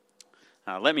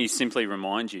Let me simply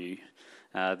remind you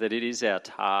that it is our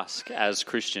task as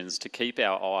Christians to keep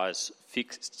our eyes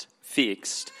fixed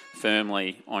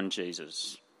firmly on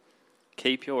Jesus.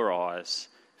 Keep your eyes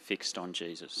fixed on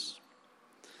Jesus.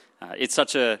 It's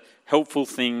such a helpful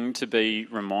thing to be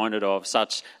reminded of,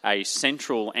 such a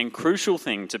central and crucial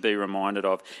thing to be reminded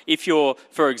of. If you're,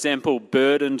 for example,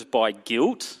 burdened by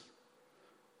guilt,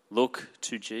 look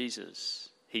to Jesus.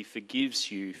 He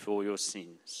forgives you for your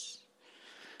sins.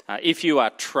 If you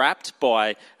are trapped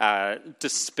by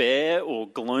despair or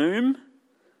gloom,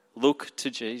 look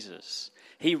to Jesus.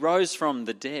 He rose from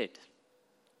the dead,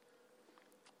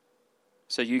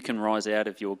 so you can rise out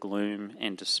of your gloom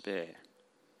and despair.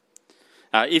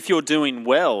 If you're doing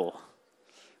well,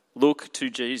 look to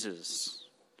Jesus.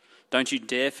 Don't you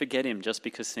dare forget him just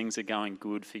because things are going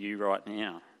good for you right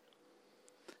now.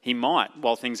 He might,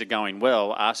 while things are going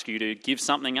well, ask you to give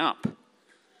something up,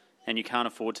 and you can't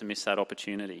afford to miss that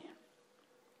opportunity.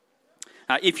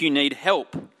 If you need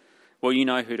help, well, you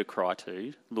know who to cry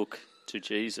to. Look to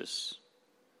Jesus.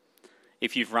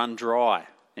 If you've run dry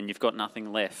and you've got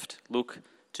nothing left, look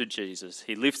to Jesus.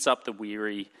 He lifts up the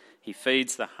weary, he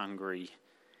feeds the hungry,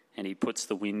 and he puts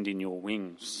the wind in your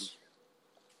wings.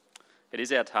 It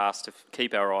is our task to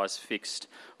keep our eyes fixed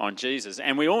on Jesus.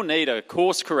 And we all need a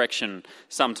course correction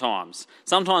sometimes.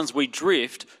 Sometimes we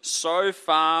drift so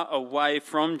far away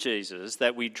from Jesus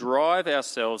that we drive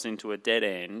ourselves into a dead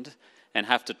end and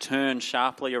have to turn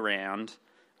sharply around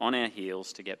on our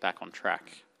heels to get back on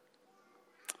track.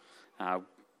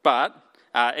 But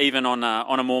even on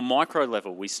a more micro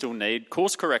level, we still need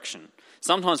course correction.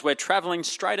 Sometimes we're travelling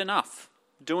straight enough,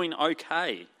 doing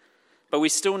okay, but we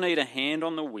still need a hand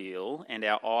on the wheel and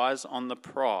our eyes on the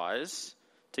prize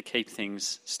to keep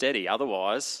things steady.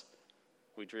 Otherwise,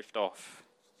 we drift off.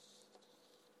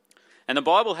 And the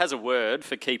Bible has a word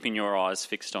for keeping your eyes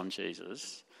fixed on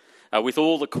Jesus, with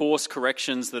all the course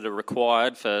corrections that are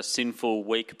required for sinful,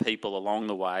 weak people along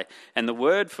the way. And the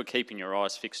word for keeping your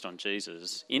eyes fixed on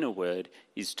Jesus, in a word,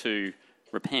 is to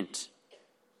repent.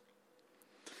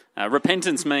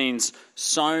 Repentance means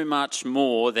so much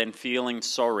more than feeling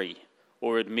sorry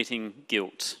or admitting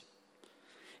guilt.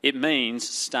 It means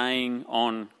staying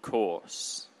on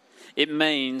course. It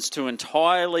means to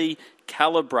entirely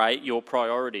calibrate your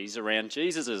priorities around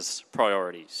Jesus'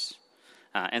 priorities,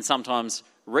 and sometimes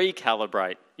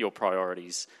recalibrate your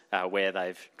priorities where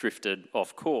they've drifted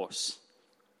off course.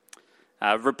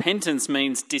 Repentance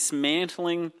means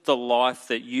dismantling the life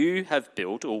that you have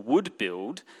built or would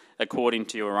build according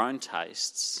to your own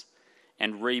tastes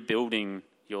and rebuilding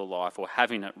your life or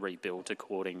having it rebuilt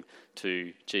according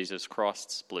to Jesus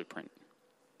Christ's blueprint.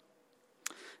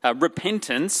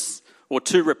 Repentance, or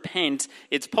to repent,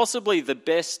 it's possibly the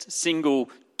best single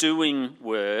doing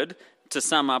word to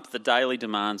sum up the daily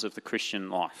demands of the Christian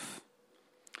life.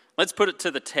 Let's put it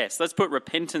to the test. Let's put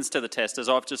repentance to the test as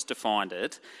I've just defined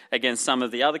it against some of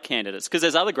the other candidates, because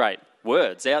there's other great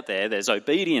words out there. There's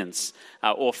obedience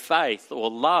or faith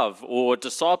or love or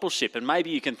discipleship, and maybe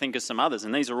you can think of some others,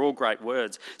 and these are all great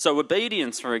words. So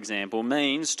obedience, for example,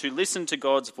 means to listen to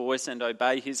God's voice and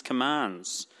obey his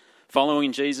commands,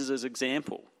 following Jesus'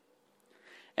 example.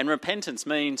 And repentance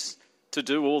means to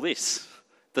do all this,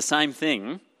 the same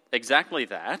thing, exactly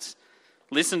that.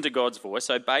 Listen to God's voice,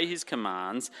 obey his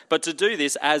commands, but to do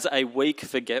this as a weak,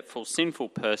 forgetful, sinful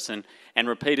person and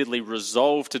repeatedly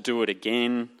resolve to do it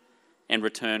again and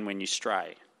return when you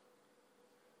stray.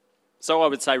 So I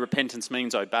would say repentance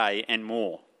means obey and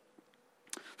more.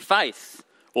 Faith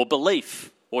or belief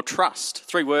or trust,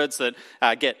 three words that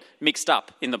get mixed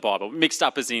up in the Bible. Mixed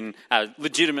up as in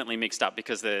legitimately mixed up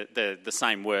because they're the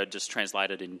same word just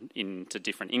translated into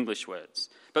different English words.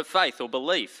 But faith or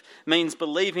belief means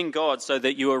believing God so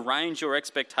that you arrange your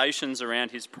expectations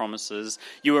around his promises,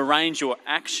 you arrange your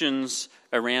actions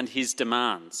around his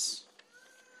demands.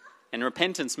 And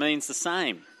repentance means the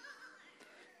same.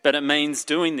 But it means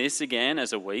doing this again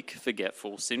as a weak,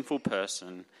 forgetful, sinful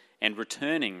person and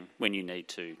returning when you need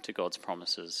to God's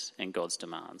promises and God's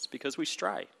demands because we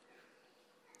stray.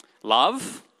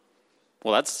 Love,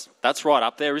 well, that's right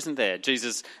up there, isn't there?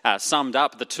 Jesus summed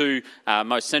up the two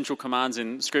most central commands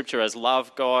in Scripture as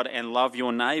love God and love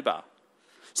your neighbour.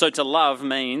 So to love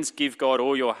means give God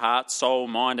all your heart, soul,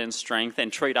 mind and strength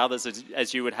and treat others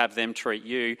as you would have them treat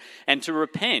you. And to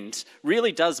repent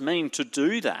really does mean to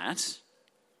do that.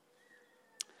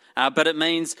 But it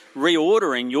means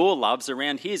reordering your loves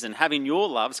around his and having your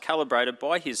loves calibrated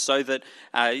by his so that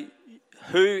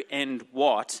who and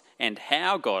what and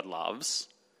how God loves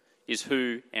is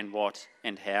who and what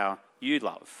and how you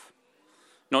love.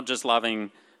 Not just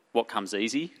loving what comes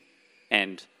easy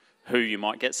and who you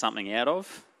might get something out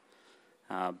of,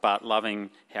 but loving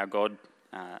how God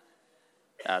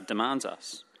demands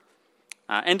us.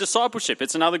 And discipleship,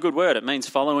 it's another good word. It means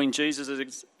following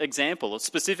Jesus' example,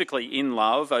 specifically in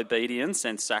love, obedience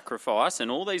and sacrifice and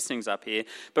all these things up here.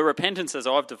 But repentance, as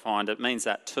I've defined it, means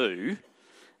that too,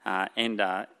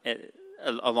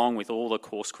 along with all the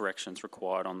course corrections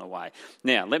required on the way.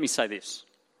 Now, let me say this.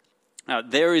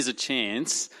 There is a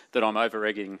chance that I'm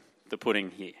over-egging the pudding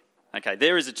here. Okay,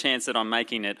 there is a chance that I'm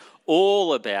making it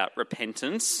all about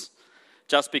repentance,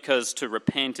 just because to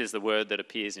repent is the word that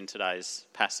appears in today's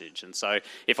passage. And so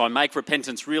if I make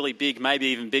repentance really big, maybe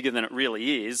even bigger than it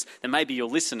really is, then maybe you'll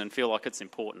listen and feel like it's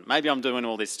important. Maybe I'm doing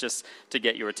all this just to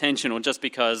get your attention, or just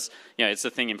because it's the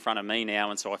thing in front of me now,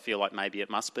 and so I feel like maybe it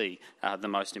must be the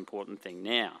most important thing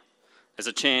now. There's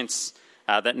a chance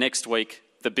that next week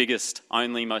the biggest,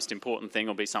 only, most important thing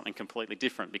will be something completely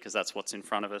different, because that's what's in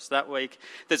front of us that week.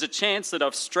 There's a chance that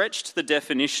I've stretched the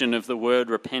definition of the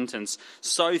word repentance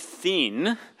so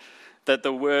thin that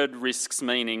the word risks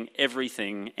meaning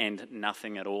everything and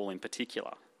nothing at all in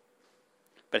particular.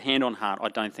 But hand on heart, I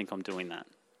don't think I'm doing that.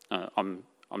 I'm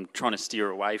trying to steer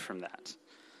away from that.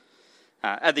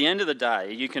 At the end of the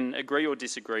day, you can agree or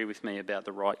disagree with me about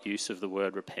the right use of the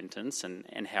word repentance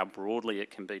and how broadly it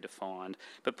can be defined,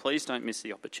 but please don't miss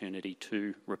the opportunity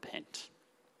to repent,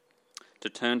 to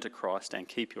turn to Christ and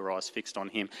keep your eyes fixed on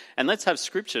him. And let's have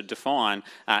Scripture define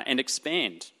and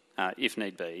expand, if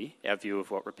need be, our view of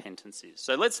what repentance is.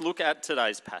 So let's look at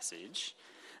today's passage.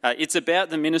 It's about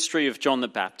the ministry of John the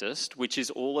Baptist, which is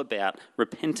all about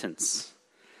repentance.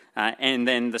 And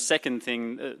then the second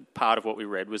part of what we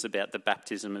read was about the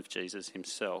baptism of Jesus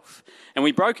himself. And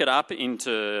we broke it up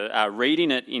into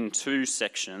reading it in two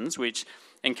sections, which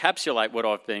encapsulate what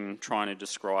I've been trying to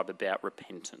describe about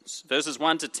repentance. Verses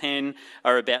 1 to 10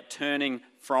 are about turning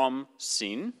from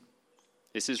sin.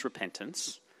 This is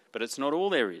repentance, but it's not all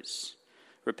there is.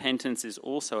 Repentance is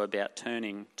also about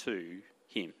turning to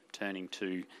him, turning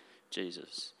to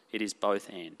Jesus. It is both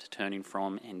and, turning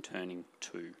from and turning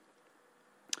to.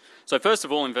 So first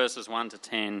of all, in verses 1 to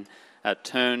 10,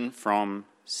 turn from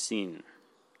sin.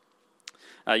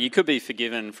 You could be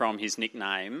forgiven from his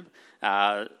nickname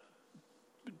for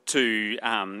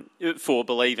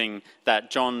believing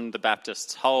that John the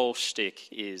Baptist's whole shtick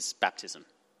is baptism.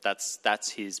 That's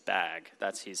his bag,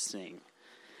 that's his thing.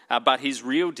 But his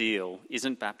real deal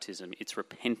isn't baptism, it's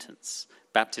repentance.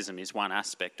 Baptism is one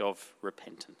aspect of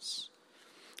repentance.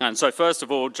 And so first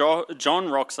of all, John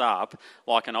rocks up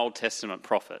like an Old Testament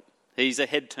prophet. He's a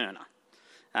head turner.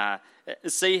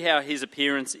 See how his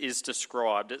appearance is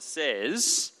described. It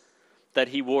says that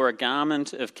he wore a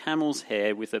garment of camel's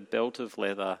hair with a belt of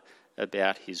leather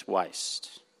about his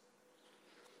waist.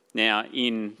 Now,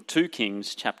 in 2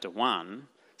 Kings chapter 1,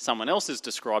 someone else is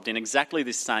described in exactly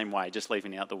this same way, just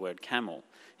leaving out the word camel.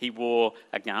 He wore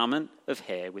a garment of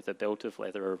hair with a belt of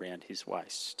leather around his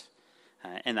waist.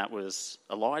 And that was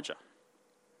Elijah.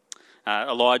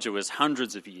 Elijah was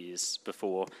hundreds of years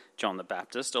before John the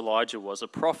Baptist. Elijah was a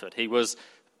prophet. He was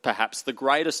perhaps the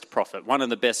greatest prophet, one of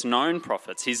the best known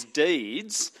prophets. His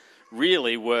deeds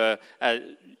really were,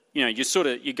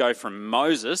 you go from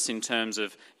Moses in terms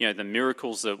of, the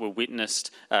miracles that were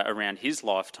witnessed around his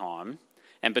lifetime.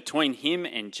 And between him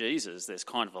and Jesus, there's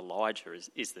kind of Elijah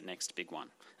is the next big one.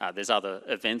 There's other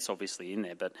events obviously in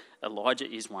there, but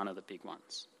Elijah is one of the big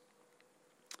ones.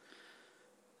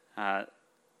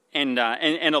 And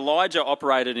Elijah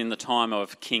operated in the time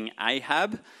of King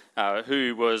Ahab,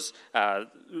 who was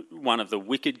one of the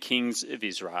wicked kings of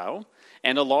Israel.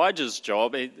 And Elijah's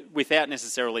job, without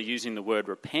necessarily using the word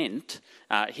repent,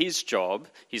 his job,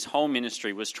 his whole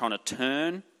ministry was trying to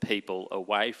turn people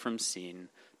away from sin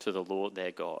to the Lord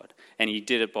their God. And he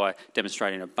did it by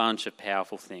demonstrating a bunch of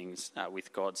powerful things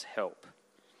with God's help.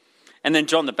 And then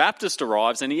John the Baptist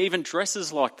arrives and he even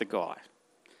dresses like the guy.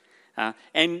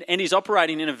 And he's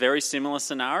operating in a very similar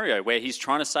scenario where he's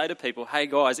trying to say to people, hey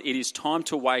guys, it is time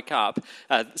to wake up.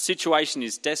 The situation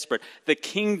is desperate. The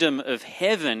kingdom of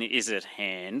heaven is at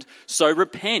hand, so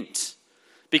repent.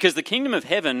 Because the kingdom of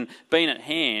heaven being at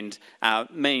hand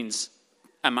means,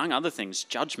 among other things,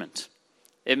 judgment.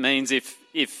 It means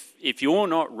if you're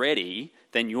not ready,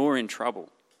 then you're in trouble.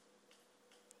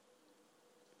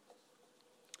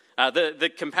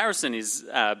 The comparison is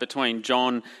between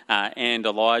John and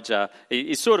Elijah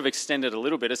is sort of extended a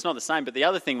little bit. It's not the same, but the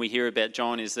other thing we hear about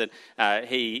John is that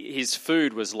his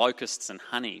food was locusts and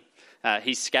honey.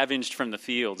 he scavenged from the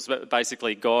fields.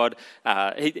 Basically, God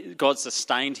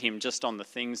sustained him just on the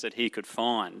things that he could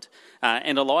find.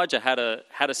 And Elijah had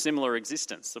a similar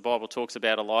existence. The Bible talks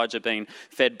about Elijah being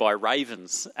fed by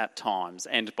ravens at times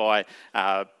and by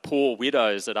poor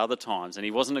widows at other times. And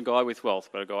he wasn't a guy with wealth,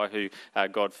 but a guy who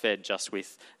God fed just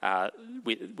with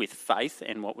faith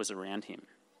and what was around him.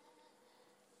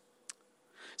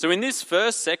 So in this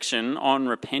first section on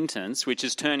repentance, which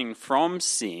is turning from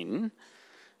sin,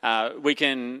 we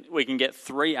can get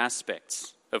three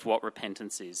aspects of what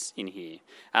repentance is in here.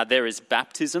 There is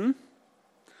baptism,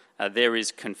 there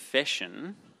is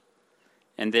confession,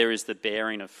 and there is the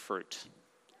bearing of fruit.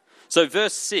 So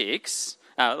verse 6,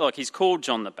 he's called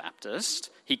John the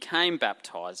Baptist. He came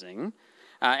baptizing.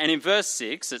 And in verse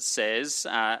 6 it says,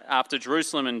 after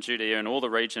Jerusalem and Judea and all the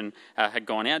region had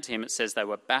gone out to him, it says they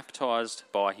were baptised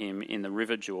by him in the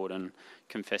river Jordan,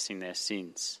 confessing their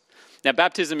sins. Now,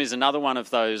 baptism is another one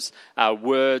of those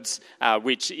words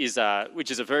which is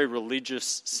a very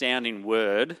religious-sounding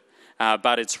word,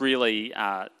 but it's really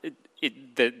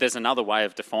there's another way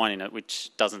of defining it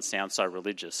which doesn't sound so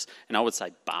religious, and I would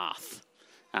say bath.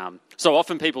 So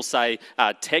often people say,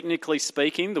 technically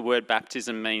speaking, the word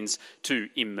baptism means to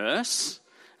immerse,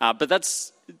 but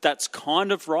that's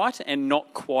kind of right and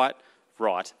not quite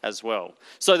right as well.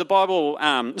 So the Bible,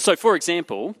 for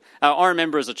example, I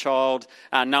remember as a child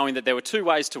knowing that there were two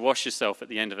ways to wash yourself at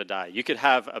the end of a day. You could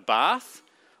have a bath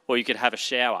or you could have a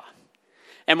shower.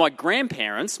 And my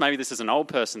grandparents, maybe this is an old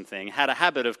person thing, had a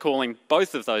habit of calling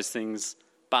both of those things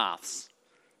baths.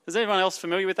 Is anyone else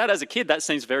familiar with that? As a kid, that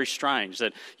seems very strange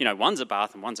that, one's a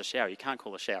bath and one's a shower. You can't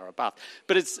call a shower a bath.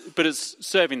 But it's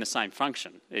serving the same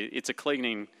function. It's a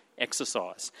cleaning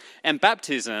exercise. And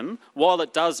baptism, while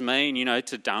it does mean,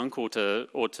 to dunk or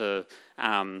to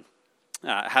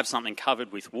have something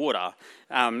covered with water,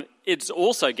 it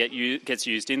also gets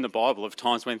used in the Bible of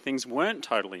times when things weren't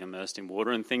totally immersed in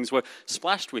water and things were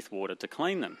splashed with water to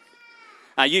clean them.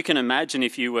 You can imagine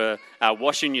if you were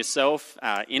washing yourself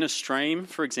in a stream,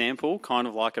 for example, kind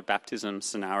of like a baptism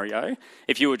scenario.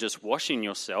 If you were just washing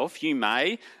yourself, you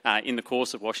may, in the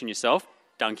course of washing yourself,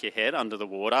 dunk your head under the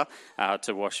water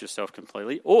to wash yourself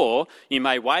completely. Or you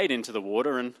may wade into the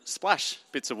water and splash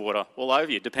bits of water all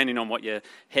over you, depending on what your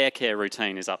hair care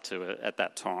routine is up to at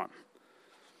that time.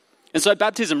 And so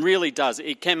baptism really does,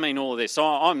 it can mean all of this. So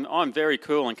I'm very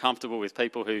cool and comfortable with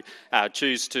people who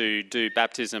choose to do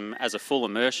baptism as a full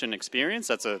immersion experience.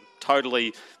 That's a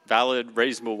totally valid,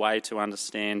 reasonable way to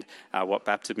understand what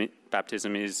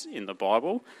baptism is in the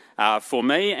Bible. For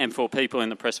me and for people in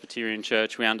the Presbyterian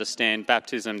Church, we understand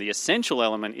baptism, the essential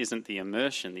element isn't the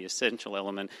immersion. The essential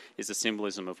element is the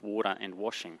symbolism of water and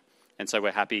washing. And so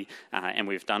we're happy, and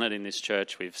we've done it in this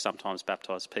church. We've sometimes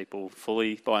baptised people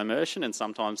fully by immersion and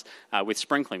sometimes with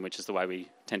sprinkling, which is the way we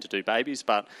tend to do babies,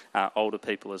 but older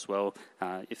people as well,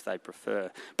 if they prefer.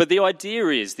 But the idea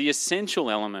is, the essential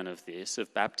element of this,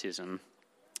 of baptism,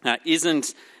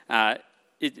 is the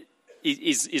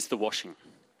washing.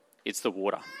 It's the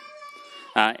water.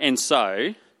 This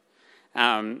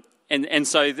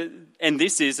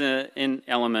is an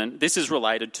element, this is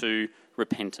related to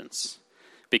repentance.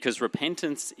 Because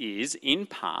repentance is, in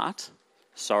part,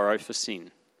 sorrow for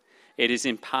sin. It is,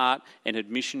 in part, an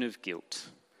admission of guilt.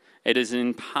 It is,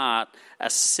 in part, a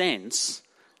sense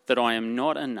that I am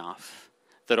not enough,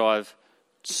 that I've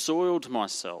soiled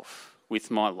myself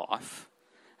with my life,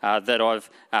 that I've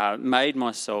made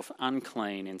myself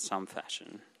unclean in some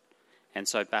fashion. And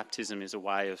so baptism is a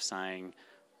way of saying,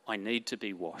 I need to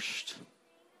be washed.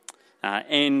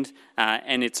 And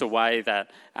it's a way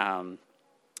that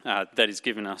is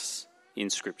given us in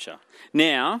Scripture.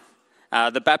 Now,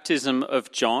 the baptism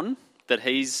of John that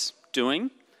he's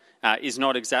doing is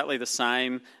not exactly the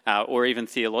same or even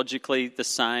theologically the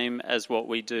same as what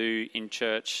we do in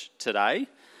church today,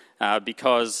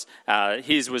 because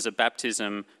his was a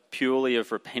baptism purely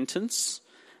of repentance.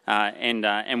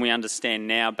 And we understand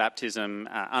now baptism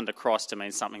under Christ to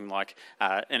mean something like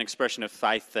an expression of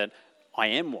faith that I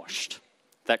am washed,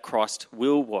 that Christ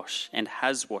will wash and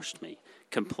has washed me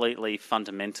completely,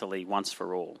 fundamentally, once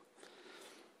for all.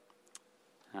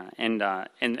 And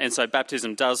so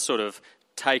baptism does sort of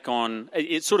take on,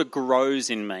 it sort of grows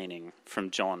in meaning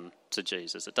from John to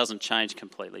Jesus. It doesn't change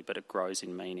completely, but it grows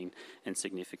in meaning and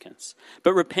significance.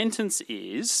 But repentance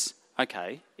is,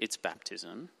 okay, it's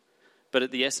baptism, but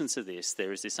at the essence of this,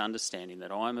 there is this understanding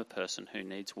that I'm a person who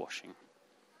needs washing.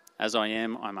 As I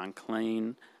am, I'm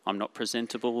unclean, I'm not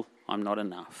presentable, I'm not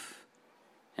enough,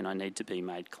 and I need to be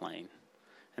made clean.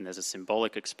 And there's a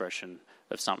symbolic expression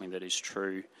of something that is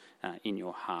true in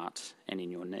your heart and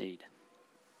in your need.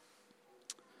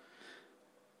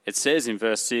 It says in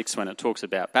verse 6, when it talks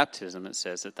about baptism, it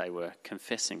says that they were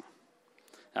confessing.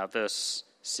 Verse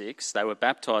 6, they were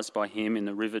baptised by him in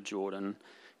the river Jordan,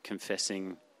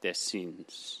 confessing their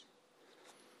sins.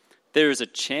 There is a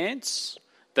chance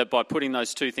that by putting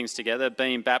those two things together,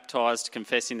 being baptised,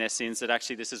 confessing their sins, that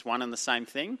actually this is one and the same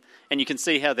thing. And you can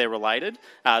see how they're related,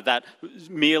 that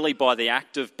merely by the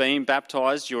act of being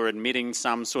baptised, you're admitting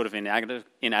some sort of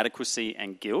inadequacy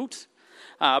and guilt.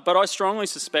 But I strongly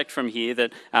suspect from here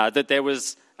that there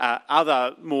was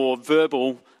other more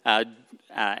verbal,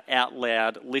 out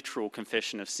loud, literal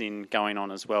confession of sin going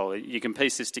on as well. You can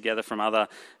piece this together from other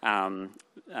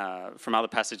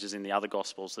passages in the other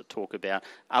Gospels that talk about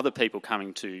other people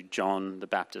coming to John the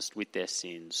Baptist with their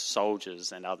sins,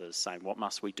 soldiers and others saying, "What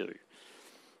must we do?"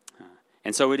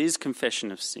 And so it is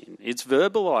confession of sin. It's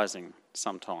verbalising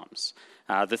sometimes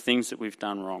the things that we've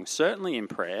done wrong, certainly in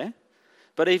prayer,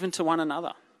 but even to one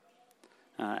another.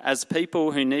 As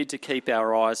people who need to keep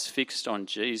our eyes fixed on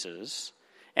Jesus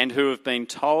and who have been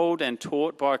told and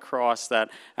taught by Christ that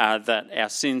our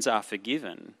sins are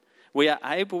forgiven, we are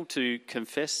able to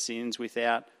confess sins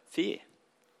without fear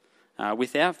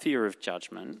of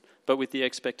judgment, but with the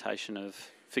expectation of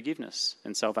forgiveness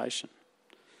and salvation.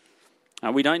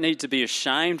 We don't need to be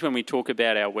ashamed when we talk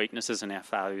about our weaknesses and our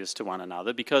failures to one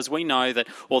another, because we know that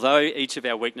although each of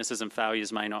our weaknesses and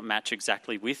failures may not match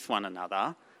exactly with one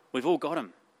another, we've all got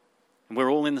them, and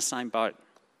we're all in the same boat.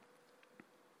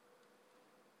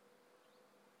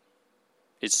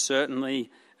 It's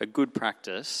certainly a good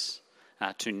practice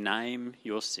to name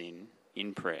your sin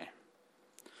in prayer.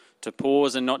 To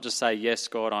pause and not just say, "Yes,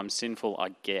 God, I'm sinful, I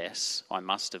guess, I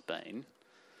must have been,"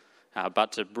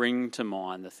 but to bring to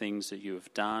mind the things that you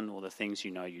have done or the things you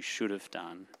know you should have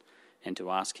done, and to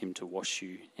ask him to wash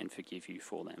you and forgive you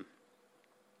for them.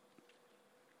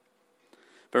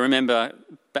 But remember,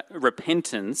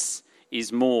 repentance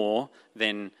is more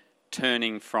than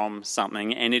turning from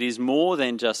something, and it is more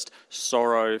than just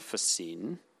sorrow for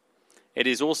sin. It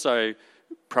is also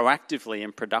proactively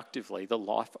and productively the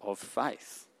life of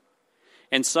faith.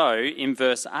 And so in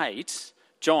verse 8,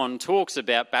 John talks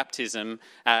about baptism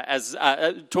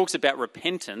talks about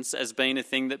repentance as being a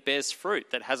thing that bears fruit,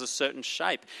 that has a certain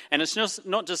shape. And it's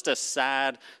not just a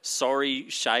sad, sorry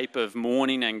shape of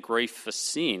mourning and grief for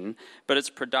sin, but it's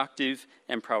productive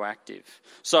and proactive.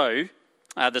 So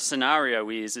the scenario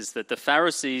is that the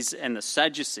Pharisees and the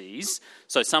Sadducees,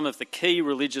 so some of the key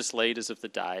religious leaders of the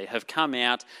day, have come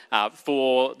out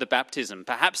for the baptism.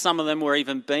 Perhaps some of them were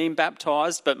even being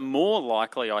baptised, but more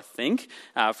likely, I think,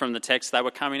 from the text, they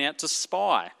were coming out to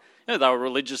spy. You know, they were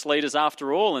religious leaders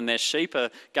after all, and their sheep are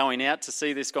going out to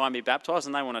see this guy be baptised,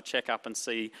 and they want to check up and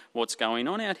see what's going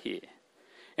on out here.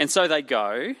 And so they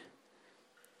go,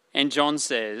 and John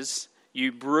says,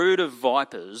 "You brood of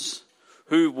vipers,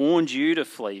 who warned you to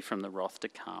flee from the wrath to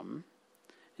come?"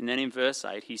 And then in verse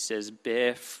 8 he says,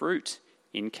 "Bear fruit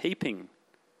in keeping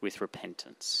with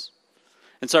repentance."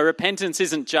 And so repentance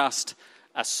isn't just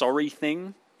a sorry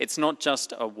thing. It's not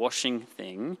just a washing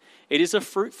thing. It is a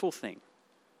fruitful thing.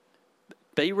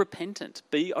 Be repentant.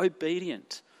 Be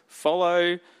obedient.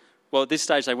 Follow, well, at this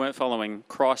stage they weren't following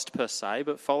Christ per se,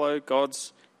 but follow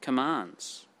God's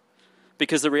commands.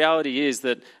 Because the reality is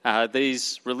that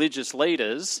these religious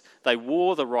leaders, they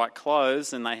wore the right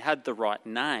clothes and they had the right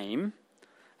name,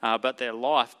 but their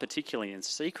life, particularly in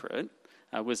secret,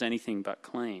 was anything but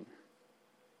clean.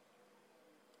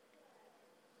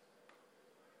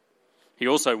 He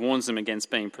also warns them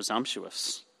against being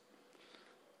presumptuous.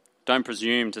 Don't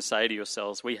presume to say to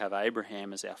yourselves, "We have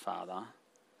Abraham as our father,"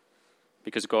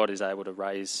 because God is able to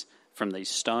raise from these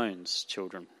stones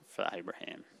children for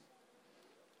Abraham.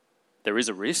 There is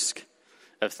a risk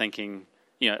of thinking,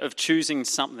 of choosing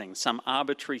something, some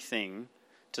arbitrary thing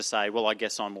to say, "Well, I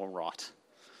guess I'm all right."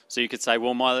 So you could say,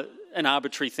 well, an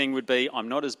arbitrary thing would be, "I'm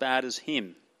not as bad as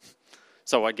him,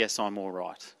 so I guess I'm all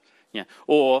right." Yeah.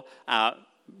 Or,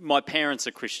 "My parents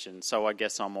are Christian, so I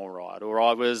guess I'm all right." Or,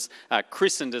 "I was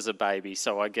christened as a baby,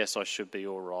 so I guess I should be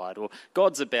all right." Or,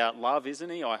 "God's about love, isn't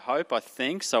he? I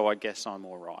think, so I guess I'm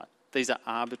all right." These are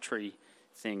arbitrary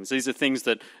things. These are things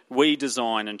that we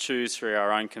design and choose for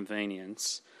our own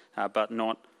convenience, but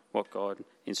not what God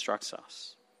instructs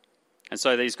us. And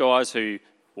so these guys who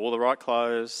wore the right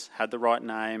clothes, had the right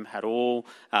name, had all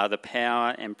the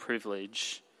power and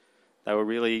privilege, they were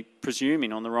really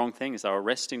presuming on the wrong things. They were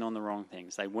resting on the wrong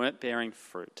things. They weren't bearing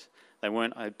fruit. They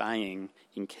weren't obeying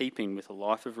in keeping with a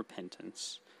life of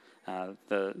repentance,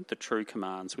 the true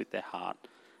commands with their heart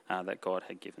that God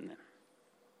had given them.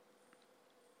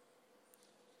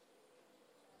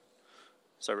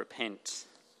 So repent,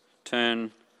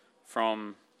 turn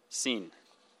from sin.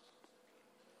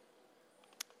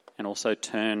 and also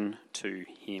turn to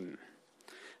him.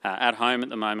 At home at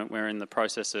the moment, we're in the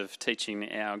process of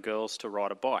teaching our girls to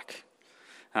ride a bike.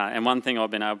 And one thing I've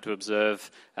been able to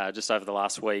observe just over the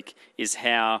last week is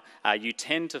how you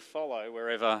tend to follow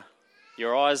wherever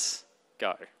your eyes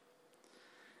go.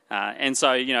 And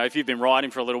so, if you've been riding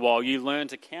for a little while, you learn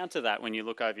to counter that when you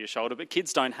look over your shoulder, but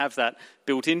kids don't have that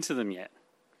built into them yet.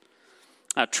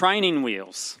 Training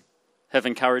wheels have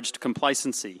encouraged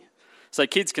complacency. So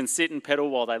kids can sit and pedal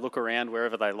while they look around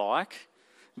wherever they like,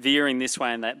 veering this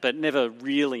way and that, but never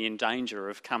really in danger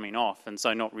of coming off, and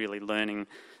so not really learning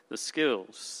the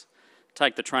skills.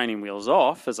 Take the training wheels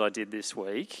off, as I did this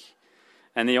week,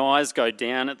 and the eyes go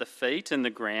down at the feet and the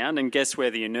ground, and guess where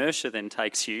the inertia then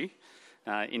takes you?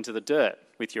 Into the dirt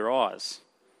with your eyes.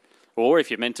 Or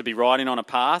if you're meant to be riding on a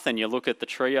path and you look at the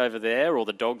tree over there or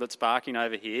the dog that's barking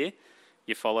over here,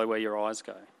 you follow where your eyes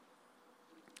go.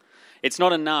 It's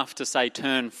not enough to say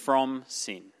turn from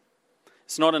sin.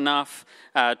 It's not enough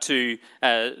to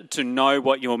know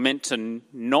what you're meant to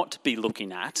not be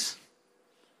looking at.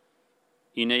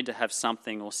 You need to have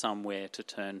something or somewhere to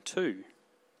turn to.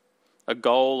 A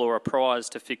goal or a prize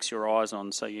to fix your eyes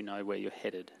on so you know where you're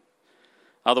headed.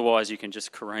 Otherwise, you can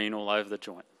just careen all over the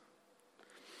joint.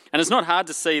 And it's not hard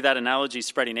to see that analogy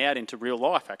spreading out into real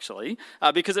life, actually,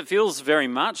 because it feels very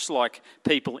much like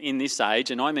people in this age,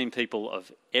 and I mean people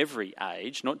of every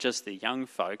age, not just the young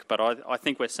folk, but I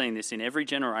think we're seeing this in every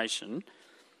generation,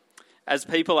 as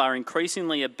people are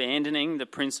increasingly abandoning the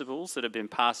principles that have been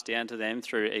passed down to them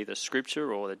through either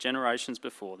Scripture or the generations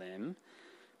before them.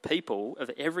 People of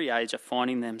every age are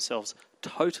finding themselves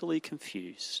totally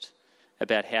confused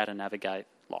about how to navigate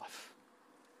life.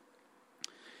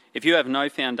 If you have no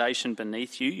foundation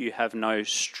beneath you, you have no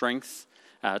strength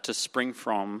to spring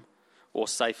from or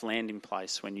safe landing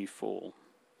place when you fall.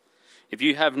 If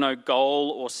you have no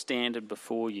goal or standard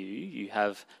before you, you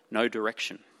have no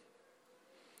direction.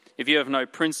 If you have no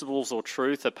principles or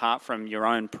truth apart from your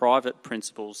own private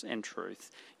principles and truth,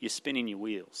 you're spinning your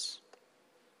wheels.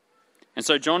 And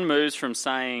so John moves from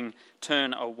saying,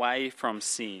 turn away from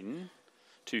sin,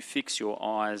 to fix your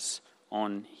eyes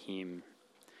on him.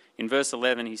 In verse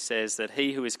 11, he says that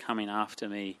he who is coming after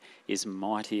me is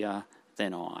mightier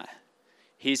than I.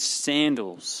 His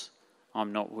sandals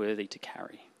I'm not worthy to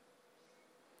carry.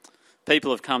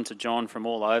 People have come to John from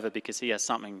all over because he has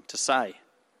something to say.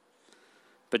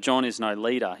 But John is no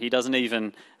leader. He doesn't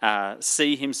even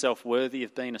see himself worthy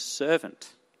of being a servant,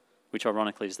 which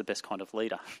ironically is the best kind of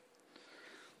leader.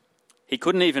 He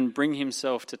couldn't even bring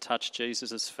himself to touch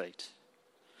Jesus' feet.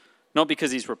 Not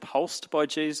because he's repulsed by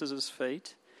Jesus'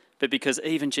 feet, but because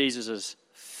even Jesus'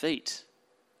 feet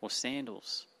or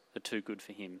sandals are too good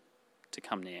for him to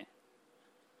come near.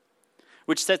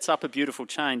 Which sets up a beautiful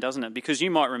chain, doesn't it? Because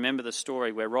you might remember the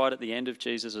story where right at the end of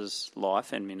Jesus'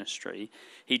 life and ministry,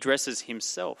 he dresses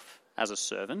himself as a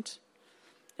servant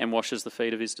and washes the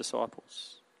feet of his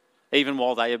disciples, even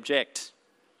while they object.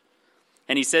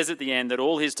 And he says at the end that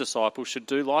all his disciples should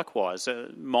do likewise.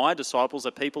 My disciples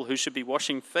are people who should be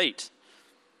washing feet.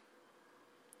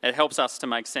 It helps us to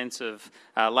make sense of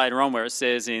later on where it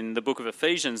says in the book of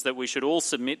Ephesians that we should all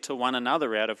submit to one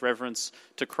another out of reverence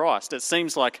to Christ. It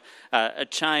seems like a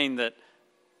chain that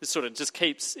sort of just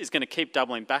is going to keep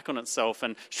doubling back on itself,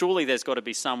 and surely there's got to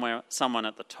be someone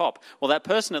at the top. Well, that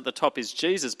person at the top is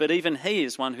Jesus, but even he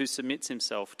is one who submits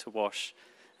himself to wash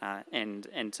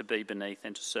and to be beneath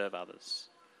and to serve others.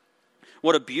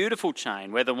 What a beautiful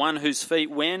chain where the one whose feet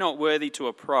we're not worthy to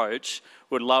approach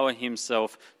would lower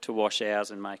himself to wash ours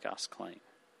and make us clean.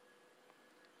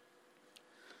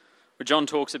 Well, John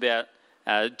talks about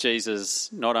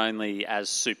Jesus not only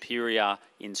as superior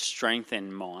in strength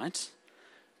and might,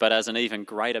 but as an even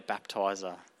greater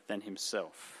baptizer than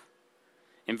himself.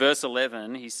 In verse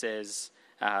 11,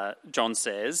 John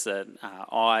says that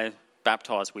I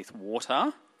baptize with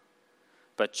water,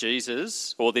 but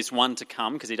Jesus, or this one to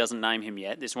come, because he doesn't name him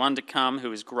yet, this one to come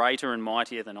who is greater and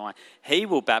mightier than I, he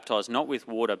will baptize not with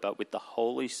water, but with the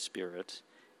Holy Spirit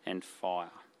and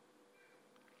fire.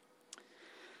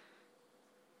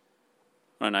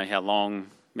 I don't know how long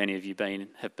many of you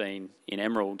have been in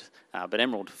Emerald, but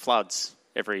Emerald floods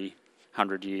every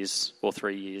 100 years or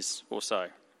 3 years or so.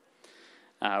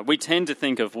 We tend to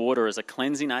think of water as a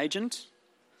cleansing agent,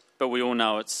 but we all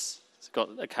know it's got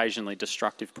occasionally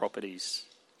destructive properties.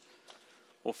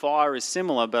 Well, fire is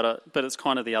similar, but it's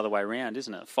kind of the other way around,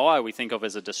 isn't it? Fire we think of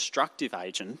as a destructive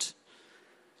agent,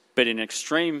 but in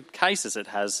extreme cases it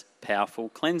has powerful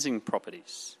cleansing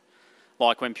properties,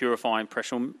 like when purifying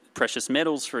precious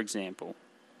metals, for example.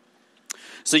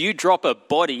 So you drop a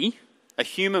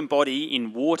human body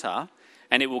in water,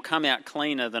 and it will come out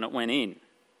cleaner than it went in.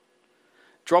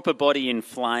 drop a body in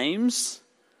flames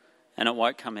and it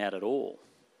won't come out at all.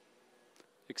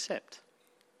 Except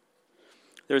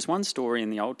there is one story in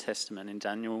the Old Testament in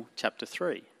Daniel chapter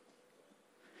 3.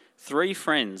 3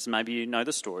 friends, maybe you know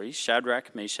the story,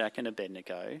 Shadrach, Meshach and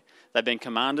Abednego. They've been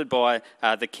commanded by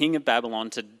the king of Babylon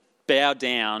to bow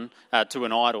down to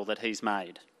an idol that he's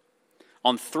made,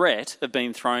 on threat of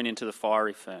being thrown into the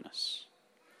fiery furnace.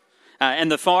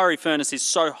 And the fiery furnace is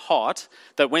so hot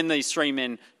that when these 3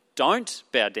 men don't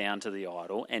bow down to the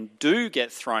idol and do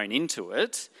get thrown into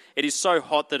it, it is so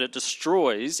hot that it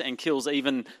destroys and kills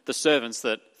even the servants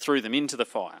that threw them into the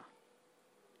fire.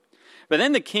 But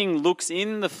then the king looks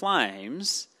in the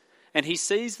flames and he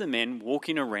sees the men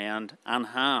walking around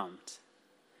unharmed.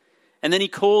 And then he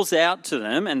calls out to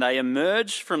them and they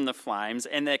emerge from the flames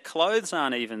and their clothes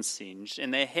aren't even singed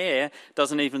and their hair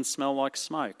doesn't even smell like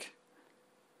smoke.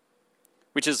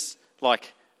 Which is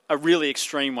like a really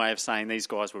extreme way of saying these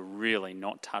guys were really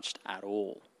not touched at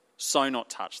all. So not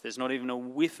touched. There's not even a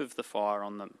whiff of the fire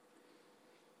on them.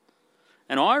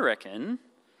 And I reckon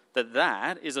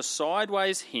that is a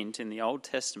sideways hint in the Old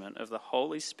Testament of the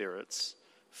Holy Spirit's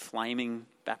flaming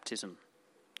baptism.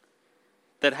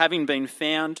 That having been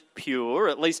found pure,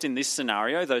 at least in this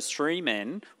scenario, those 3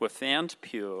 men were found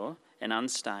pure and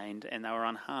unstained and they were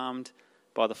unharmed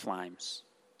by the flames.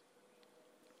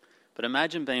 But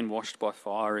imagine being washed by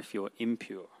fire if you're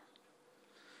impure,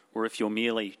 or if you're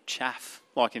merely chaff,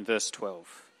 like in verse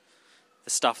 12. The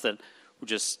stuff that will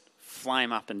just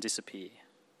flame up and disappear.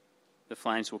 The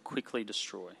flames will quickly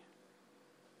destroy.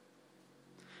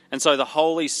 And so the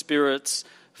Holy Spirit's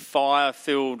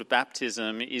fire-filled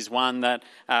baptism is one that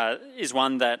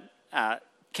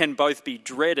can both be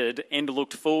dreaded and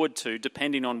looked forward to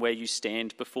depending on where you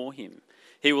stand before him.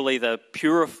 He will either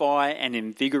purify and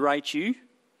invigorate you,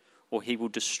 or he will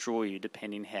destroy you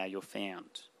depending how you're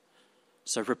found.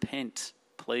 So repent,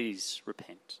 please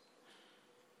repent.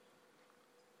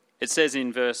 It says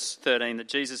in verse 13 that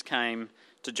Jesus came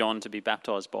to John to be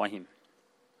baptised by him.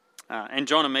 And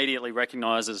John immediately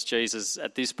recognises Jesus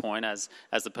at this point as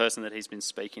the person that he's been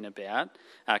speaking about,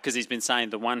 because he's been saying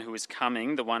the one who is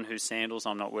coming, the one whose sandals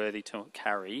I'm not worthy to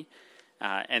carry,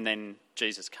 and then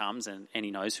Jesus comes and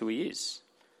he knows who he is.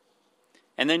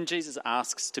 And then Jesus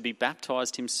asks to be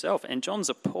baptised himself, and John's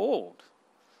appalled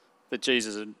that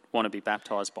Jesus would want to be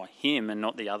baptised by him and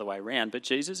not the other way around, but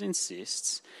Jesus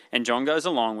insists, and John goes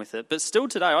along with it. But still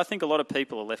today, I think a lot of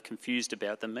people are left confused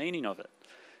about the meaning of it.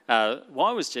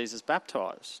 Why was Jesus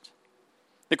baptised?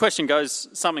 The question goes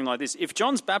something like this. If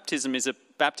John's baptism is a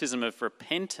baptism of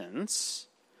repentance,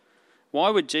 why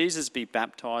would Jesus be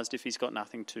baptised if he's got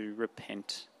nothing to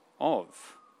repent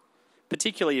of?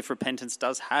 Particularly if repentance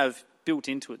does have built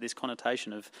into it this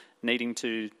connotation of needing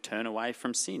to turn away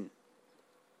from sin.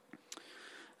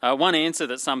 One answer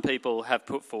that some people have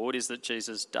put forward is that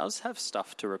Jesus does have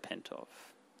stuff to repent of,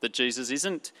 that Jesus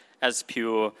isn't as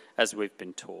pure as we've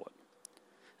been taught.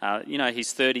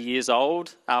 He's 30 years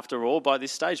old after all by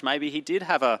this stage. Maybe he did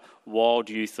have a wild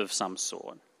youth of some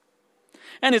sort.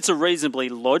 And it's a reasonably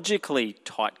logically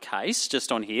tight case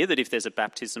just on here that if there's a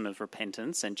baptism of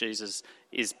repentance and Jesus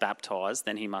is baptised,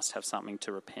 then he must have something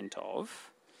to repent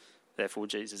of. Therefore,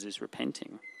 Jesus is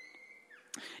repenting.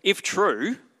 If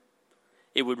true,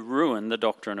 it would ruin the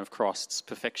doctrine of Christ's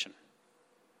perfection.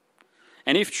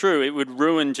 And if true, it would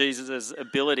ruin Jesus'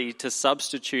 ability to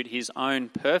substitute his own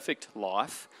perfect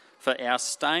life for our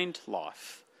stained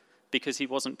life, because he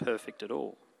wasn't perfect at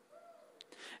all.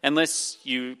 Unless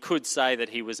you could say that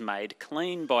he was made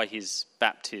clean by his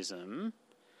baptism,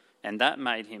 and that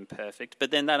made him perfect,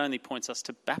 but then that only points us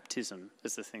to baptism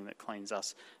as the thing that cleans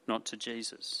us, not to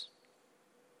Jesus.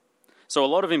 So a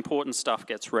lot of important stuff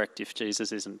gets wrecked if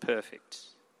Jesus isn't perfect.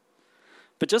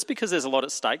 But just because there's a lot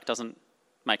at stake doesn't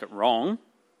make it wrong,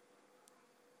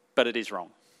 but it is wrong.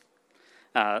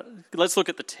 Let's look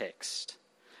at the text.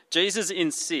 Jesus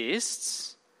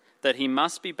insists that he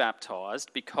must be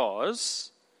baptised because...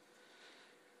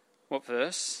 What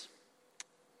verse?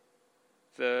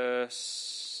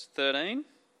 Verse 13?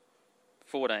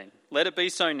 14. Let it be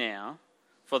so now,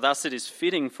 for thus it is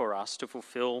fitting for us to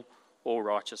fulfil all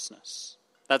righteousness.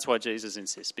 That's why Jesus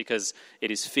insists, because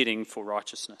it is fitting for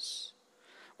righteousness.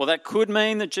 Well, that could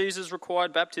mean that Jesus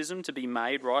required baptism to be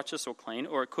made righteous or clean,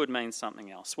 or it could mean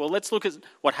something else. Well, let's look at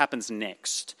what happens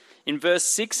next. In verse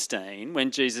 16,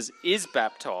 when Jesus is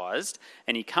baptised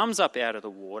and he comes up out of the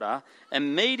water,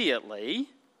 immediately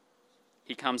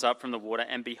he comes up from the water,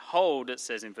 and behold, it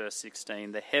says in verse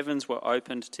 16, the heavens were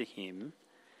opened to him,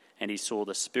 and he saw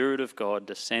the Spirit of God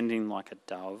descending like a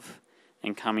dove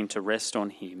and coming to rest on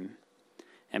him.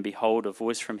 And behold, a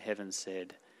voice from heaven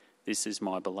said, "This is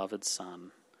my beloved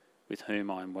Son, with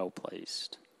whom I am well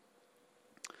pleased.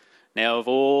 Now, of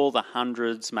all the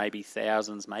hundreds, maybe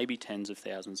thousands, maybe tens of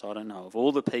thousands, I don't know, of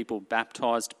all the people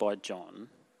baptised by John,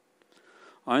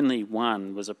 only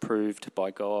one was approved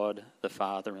by God, the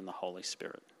Father, and the Holy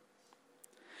Spirit.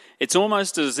 It's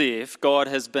almost as if God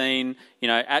has been,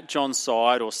 at John's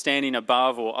side or standing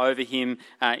above or over him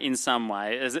in some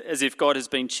way, as if God has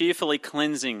been cheerfully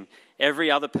cleansing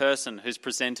every other person who's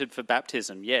presented for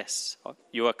baptism. Yes,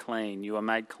 you are clean, you are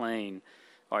made clean.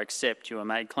 I accept you are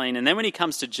made clean. And then when he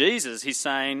comes to Jesus, he's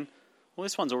saying, well,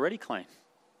 this one's already clean.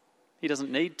 He doesn't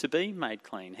need to be made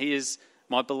clean. He is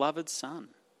my beloved Son.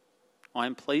 I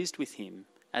am pleased with him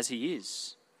as he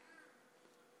is.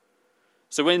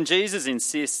 So when Jesus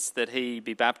insists that he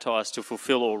be baptised to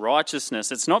fulfil all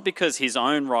righteousness, it's not because his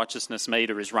own righteousness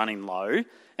meter is running low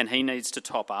and he needs to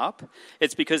top up.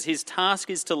 It's because his task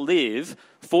is to live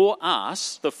for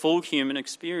us the full human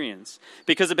experience.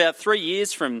 Because about 3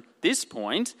 years from this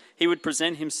point, he would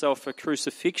present himself for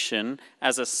crucifixion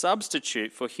as a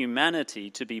substitute for humanity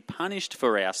to be punished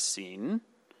for our sin.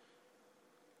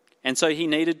 And so he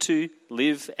needed to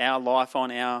live our life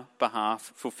on our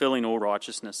behalf, fulfilling all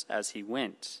righteousness as he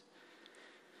went.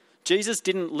 Jesus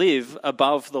didn't live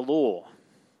above the law.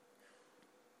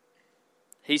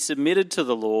 He submitted to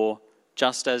the law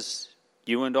just as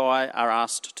you and I are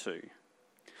asked to.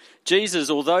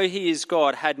 Jesus, although he is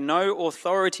God, had no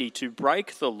authority to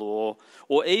break the law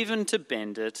or even to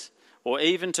bend it or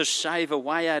even to shave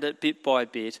away at it bit by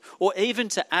bit or even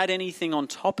to add anything on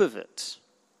top of it.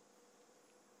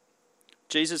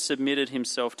 Jesus submitted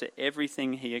himself to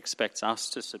everything he expects us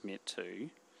to submit to,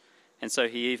 and so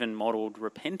he even modelled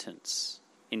repentance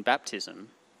in baptism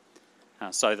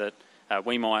so that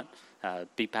we might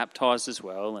be baptised as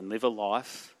well and live a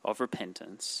life of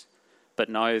repentance, but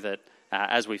know that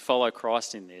as we follow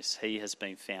Christ in this, he has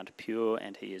been found pure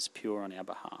and he is pure on our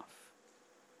behalf.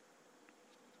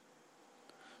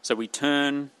 So we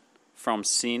turn from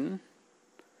sin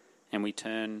and we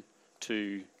turn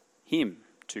to him,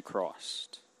 to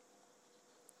Christ.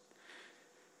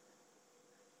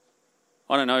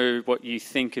 I don't know what you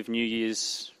think of New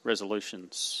Year's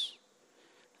resolutions.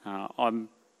 I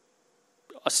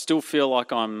still feel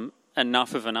like I'm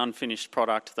enough of an unfinished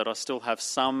product that I still have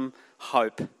some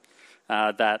hope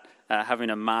that having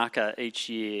a marker each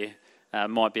year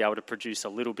might be able to produce a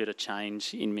little bit of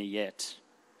change in me yet.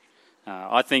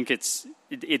 I think it's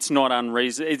not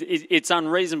it's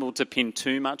unreasonable to pin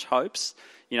too much hopes,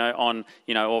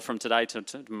 or from today to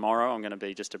tomorrow, I'm going to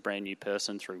be just a brand new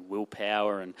person through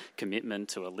willpower and commitment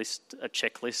to a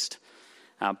checklist.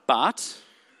 But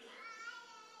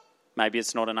maybe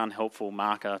it's not an unhelpful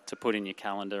marker to put in your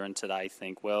calendar and today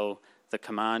think, well, the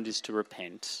command is to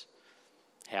repent.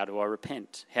 How do I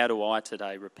repent? How do I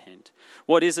today repent?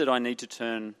 What is it I need to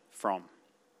turn from?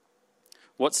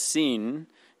 What sin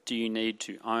do you need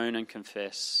to own and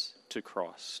confess to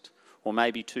Christ? Or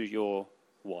maybe to your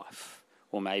wife?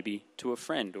 Or maybe to a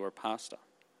friend or a pastor,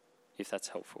 if that's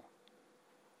helpful.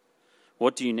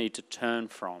 What do you need to turn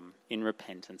from in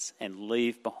repentance and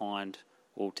leave behind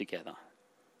altogether?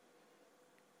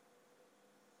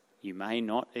 You may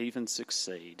not even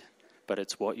succeed, but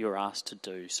it's what you're asked to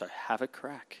do. So have a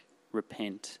crack,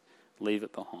 repent, leave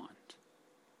it behind.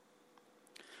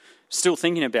 Still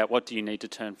thinking about what do you need to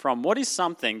turn from? What is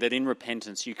something that in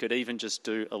repentance you could even just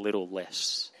do a little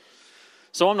less?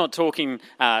 So I'm not talking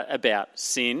about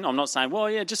sin. I'm not saying, well,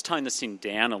 yeah, just tone the sin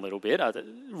down a little bit.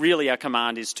 Really, our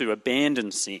command is to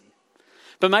abandon sin.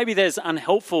 But maybe there's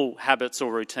unhelpful habits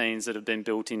or routines that have been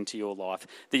built into your life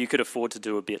that you could afford to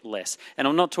do a bit less. And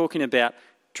I'm not talking about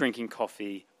drinking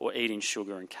coffee or eating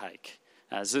sugar and cake.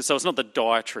 So it's not the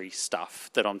dietary stuff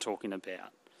that I'm talking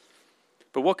about.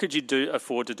 But what could you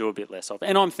afford to do a bit less of?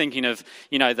 And I'm thinking of,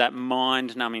 that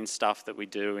mind-numbing stuff that we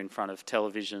do in front of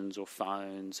televisions or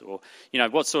phones, or,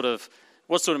 what sort of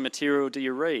material do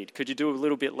you read? Could you do a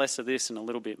little bit less of this and a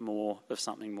little bit more of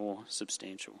something more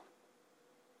substantial?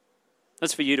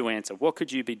 That's for you to answer. What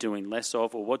could you be doing less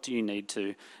of, or what do you need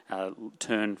to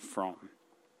turn from?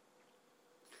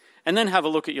 And then have a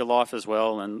look at your life as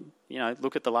well, and,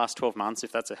 look at the last 12 months,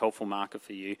 if that's a helpful marker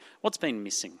for you. What's been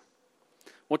missing?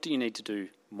 What do you need to do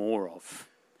more of?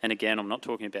 And again, I'm not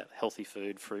talking about healthy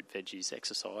food, fruit, veggies,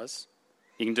 exercise.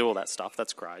 You can do all that stuff,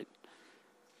 that's great.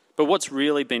 But what's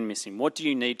really been missing? What do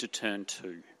you need to turn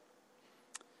to?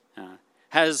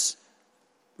 Has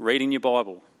reading your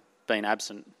Bible been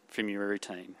absent from your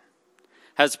routine?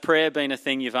 Has prayer been a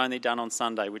thing you've only done on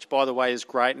Sunday, which, by the way, is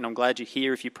great, and I'm glad you're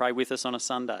here if you pray with us on a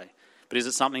Sunday. But is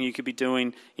it something you could be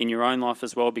doing in your own life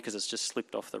as well because it's just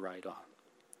slipped off the radar?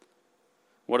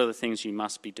 What are the things you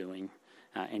must be doing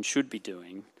and should be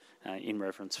doing in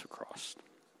reverence for Christ.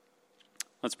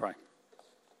 Let's pray.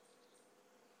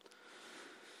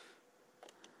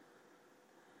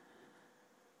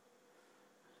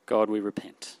 God, we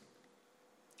repent.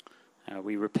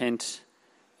 We repent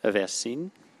of our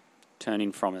sin,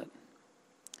 turning from it.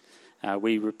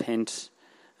 We repent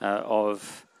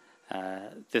of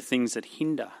the things that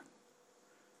hinder,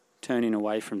 turning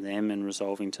away from them and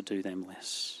resolving to do them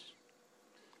less.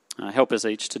 Help us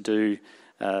each to do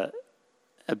a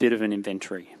bit of an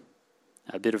inventory,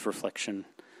 a bit of reflection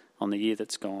on the year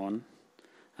that's gone,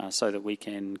 so that we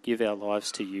can give our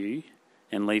lives to you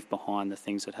and leave behind the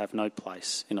things that have no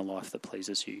place in a life that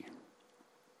pleases you.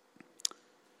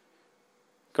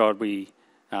 God, we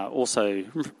also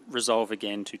resolve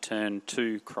again to turn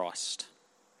to Christ.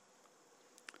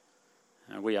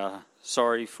 We are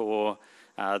sorry for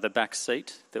the back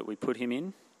seat that we put him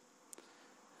in,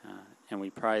 and we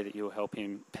pray that you'll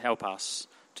help us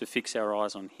to fix our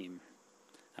eyes on him,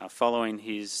 following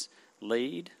his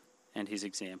lead and his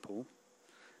example,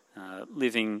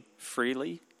 living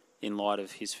freely in light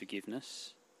of his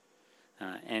forgiveness,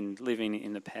 and living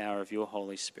in the power of your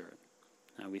Holy Spirit,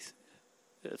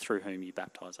 through whom you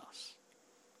baptise us.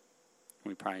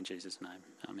 We pray in Jesus' name.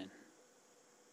 Amen.